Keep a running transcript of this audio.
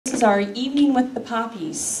is our Evening with the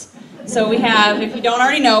Poppies. So we have, if you don't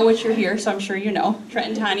already know, which you're here, so I'm sure you know,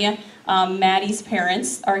 Trent and Tonya, Maddie's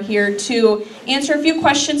parents, are here to answer a few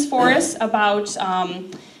questions for us about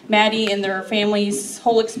Maddie and their family's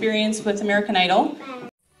whole experience with American Idol.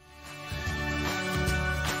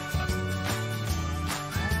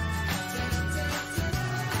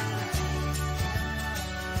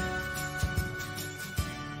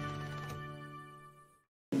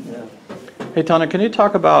 Hey Tonya, can you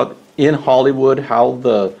talk about in Hollywood how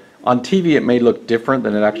on TV it may look different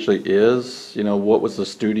than it actually is? You know, what was the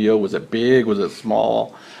studio? Was it big? Was it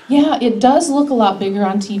small? Yeah, it does look a lot bigger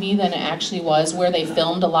on TV than it actually was, where they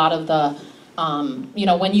filmed a lot of the, you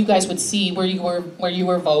know, when you guys would see where you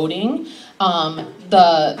were voting,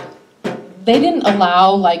 they didn't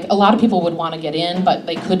allow, like, a lot of people would want to get in, but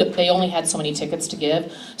they only had so many tickets to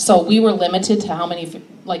give. So we were limited to how many,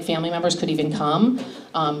 like, family members could even come.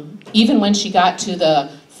 Even when she got to the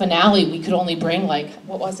finale, we could only bring, like,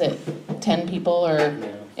 what was it, 10 people, or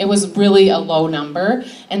it was really a low number.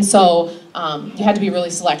 And so you had to be really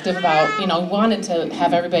selective about, you know, we wanted to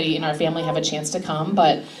have everybody in our family have a chance to come,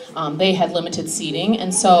 but they had limited seating.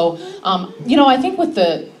 And so, you know, I think with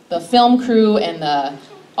the film crew and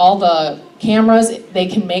all the cameras, they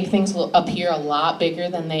can make things appear a lot bigger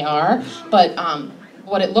than they are. But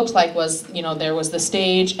what it looked like was, you know, there was the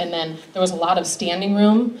stage, and then there was a lot of standing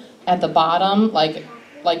room at the bottom, like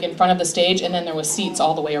in front of the stage, and then there was seats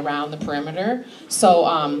all the way around the perimeter. So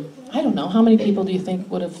I don't know, how many people do you think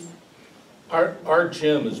would have? Our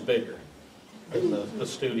gym is bigger than the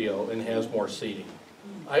studio and has more seating.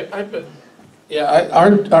 Our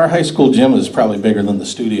high school gym is probably bigger than the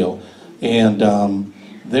studio, and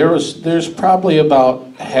there's probably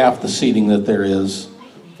about half the seating that there is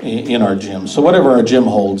in our gym. So whatever our gym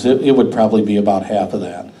holds, it would probably be about half of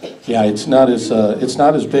that. Yeah, it's not as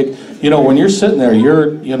big. You know, when you're sitting there,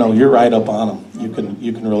 you're right up on them.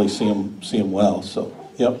 You can really see them well. So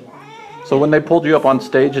yep. So when they pulled you up on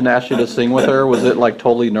stage and asked you to sing with her, was it like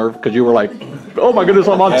totally nerve? Because you were like, oh my goodness,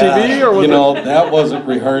 I'm on TV, or was that wasn't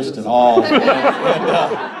rehearsed at all.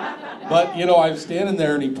 But you know, I was standing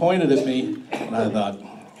there and he pointed at me, and I thought,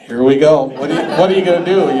 here we go. What are you gonna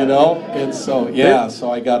do? You know? And so yeah, so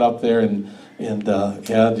I got up there and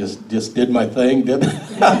just did my thing, did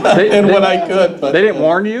what I could. But they didn't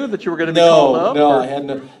warn you that you were going to be called up? No, I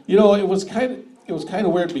hadn't. You know, it was kind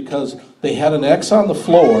of weird because they had an X on the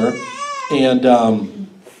floor, and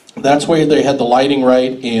that's where they had the lighting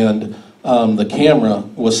right, and the camera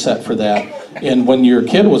was set for that. And when your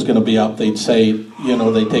kid was going to be up, they'd say, you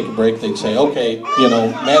know, they'd take a break. They'd say, okay, you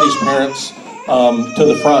know, Maddie's parents to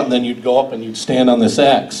the front, and then you'd go up and you'd stand on this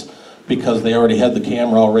X, because they already had the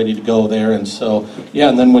camera all ready to go there. And so, yeah,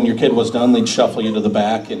 and then when your kid was done, they'd shuffle you to the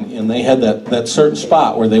back, and they had that certain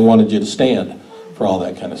spot where they wanted you to stand for all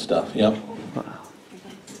that kind of stuff. Yep.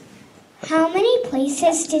 How many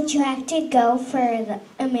places did you have to go for the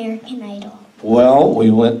American Idol? Well,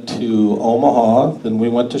 we went to Omaha, then we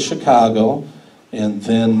went to Chicago, and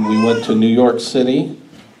then we went to New York City,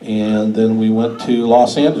 and then we went to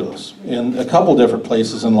Los Angeles. And a couple different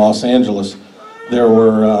places in Los Angeles. There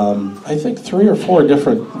were, I think, 3 or 4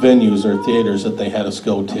 different venues or theaters that they had us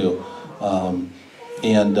go to.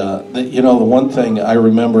 You know, the one thing I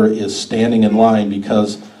remember is standing in line,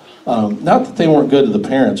 because, not that they weren't good to the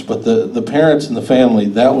parents, but the parents and the family,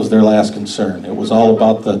 that was their last concern. It was all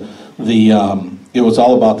about it was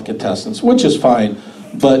all about the contestants, which is fine.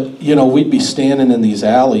 But, you know, we'd be standing in these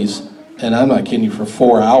alleys, and I'm not kidding you, for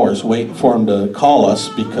 4 hours waiting for them to call us,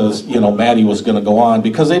 because, you know, Maddie was going to go on,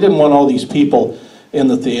 because they didn't want all these people in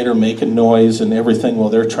the theater making noise and everything while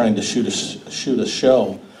they're trying to shoot a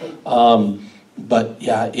show. But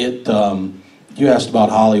yeah, you asked about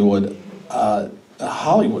Hollywood.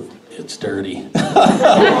 Hollywood, it's dirty.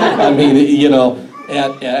 I mean, you know,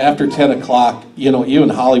 after 10 o'clock, you know, even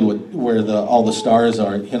Hollywood, where all the stars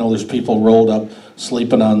are, you know, there's people rolled up,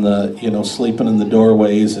 sleeping in the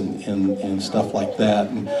doorways and stuff like that.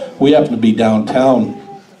 And we happened to be downtown,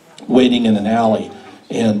 waiting in an alley,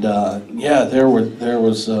 and yeah, there were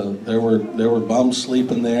bums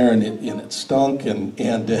sleeping there, and it stunk, and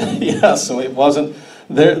yeah, so it wasn't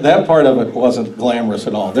there. That part of it wasn't glamorous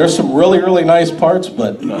at all. There's some really nice parts,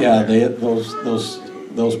 but yeah,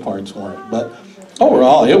 those parts weren't. But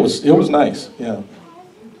overall, it was nice. Yeah.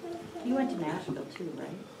 You went to Nashville too, right?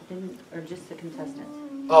 Or just the contestants?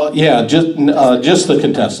 Oh yeah, just the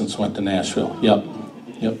contestants went to Nashville. Yep.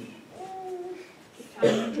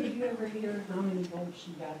 Did you ever hear how many votes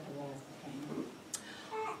she got at the last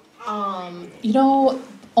thing? You know,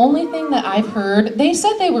 only thing that I've heard, they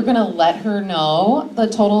said they were going to let her know the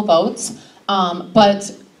total votes,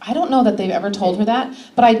 but I don't know that they've ever told her that,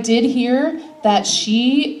 but I did hear that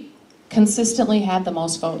she consistently had the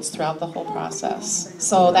most votes throughout the whole process.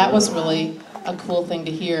 So that was really a cool thing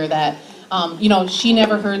to hear that, you know, she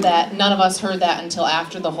never heard that, none of us heard that until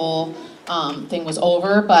after the whole thing was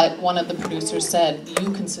over, but one of the producers said,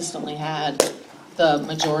 you consistently had the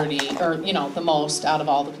majority, or, you know, the most out of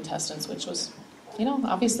all the contestants, which was, you know,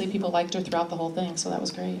 obviously people liked her throughout the whole thing, so that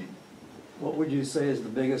was great. What would you say is the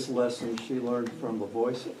biggest lesson she learned from the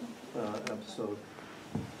Voice episode?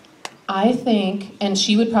 I think, and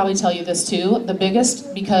she would probably tell you this too, the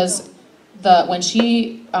biggest, because when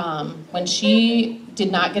she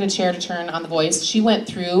did not get a chair to turn on The Voice, she went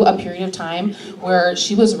through a period of time where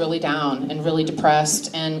she was really down and really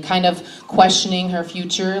depressed and kind of questioning her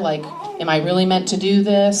future, like, am I really meant to do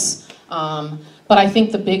this? But I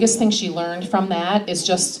think the biggest thing she learned from that is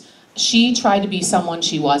just, she tried to be someone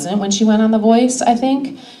she wasn't when she went on The Voice, I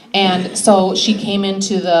think. And so she came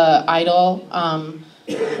into the Idol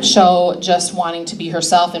show just wanting to be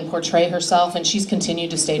herself and portray herself, and she's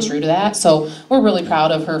continued to stay true to that. So we're really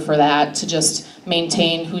proud of her for that, to just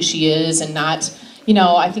maintain who she is and not, you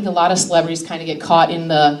know, I think a lot of celebrities kind of get caught in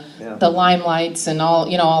the limelights and all,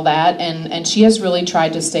 you know, all that, and she has really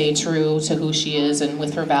tried to stay true to who she is and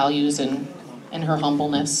with her values and her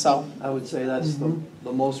humbleness. So I would say that's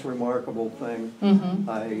the most remarkable thing.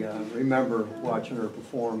 I remember watching her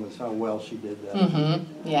perform, is how well she did that.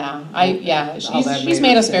 Yeah, she's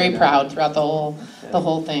made us very proud throughout the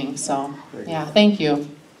whole thing. So yeah, thank you.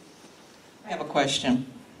 I have a question.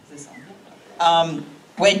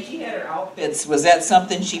 When she had her outfits, was that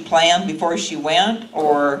something she planned before she went,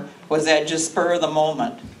 or was that just spur of the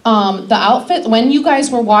moment? The outfit, when you guys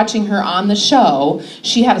were watching her on the show,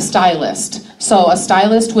 she had a stylist. So a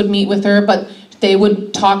stylist would meet with her, but they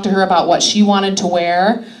would talk to her about what she wanted to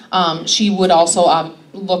wear. She would also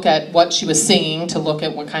look at what she was singing to look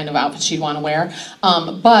at what kind of outfit she'd want to wear.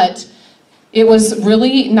 But it was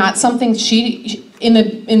really not something in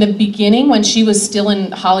the beginning, when she was still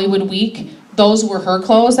in Hollywood Week, those were her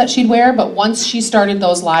clothes that she'd wear, but once she started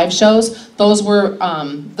those live shows, those were,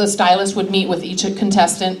 the stylist would meet with each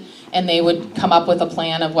contestant and they would come up with a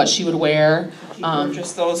plan of what she would wear. Did she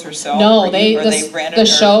purchase those herself? No, the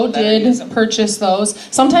show did purchase those.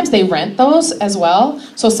 Sometimes they rent those as well,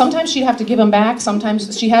 so sometimes she'd have to give them back,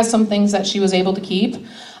 sometimes she has some things that she was able to keep.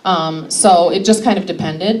 So it just kind of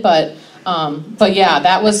depended, but yeah,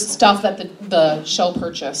 that was stuff that the show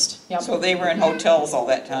purchased. Yep. So they were in hotels all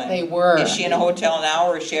that time? They were. Is she in a hotel now,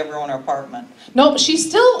 or is she have her own apartment? Nope, she's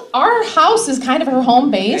still, our house is kind of her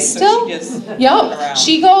home base still. So she just yep,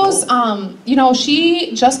 she goes, you know,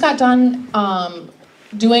 she just got done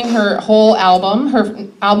doing her whole album. Her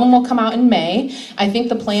album will come out in May. I think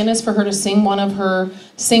the plan is for her to sing one of her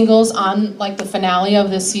singles on like the finale of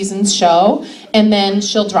this season's show, and then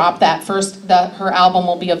she'll drop that first, her album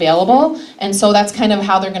will be available, and so that's kind of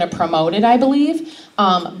how they're going to promote it, I believe.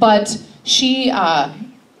 But she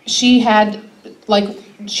had, like,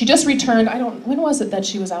 she just returned, when was it that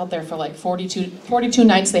she was out there for like 42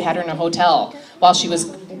 nights they had her in a hotel while she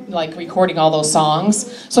was like recording all those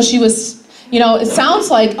songs. So she was, you know, it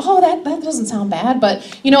sounds like, oh, that doesn't sound bad,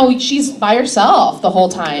 but, you know, she's by herself the whole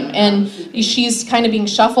time, and she's kind of being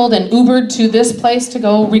shuffled and Ubered to this place to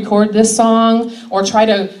go record this song, or try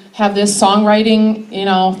to have this songwriting, you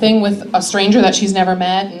know, thing with a stranger that she's never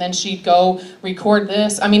met, and then she'd go record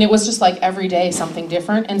this. I mean, it was just like every day something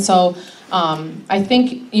different, and so I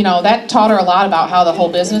think, you know, that taught her a lot about how the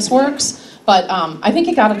whole business works, but I think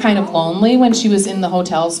it got kind of lonely when she was in the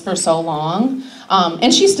hotels for so long.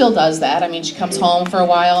 And she still does that. I mean, she comes home for a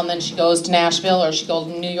while and then she goes to Nashville, or she goes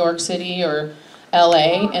to New York City or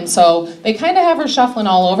LA. And so they kind of have her shuffling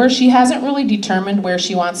all over. She hasn't really determined where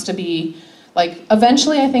she wants to be. Like,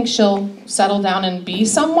 eventually I think she'll settle down and be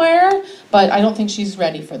somewhere, but I don't think she's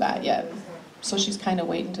ready for that yet. So she's kind of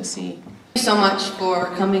waiting to see. Thank you so much for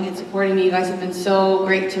coming and supporting me. You guys have been so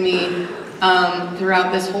great to me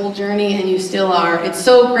throughout this whole journey, and you still are. It's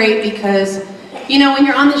so great because, you know, when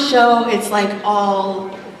you're on the show, it's like all,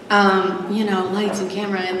 you know, lights and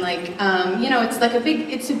camera, and like, you know, it's like a big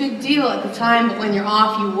deal at the time, but when you're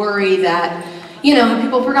off, you worry that, you know, have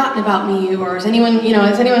people forgotten about me, or is anyone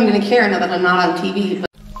going to care now that I'm not on TV?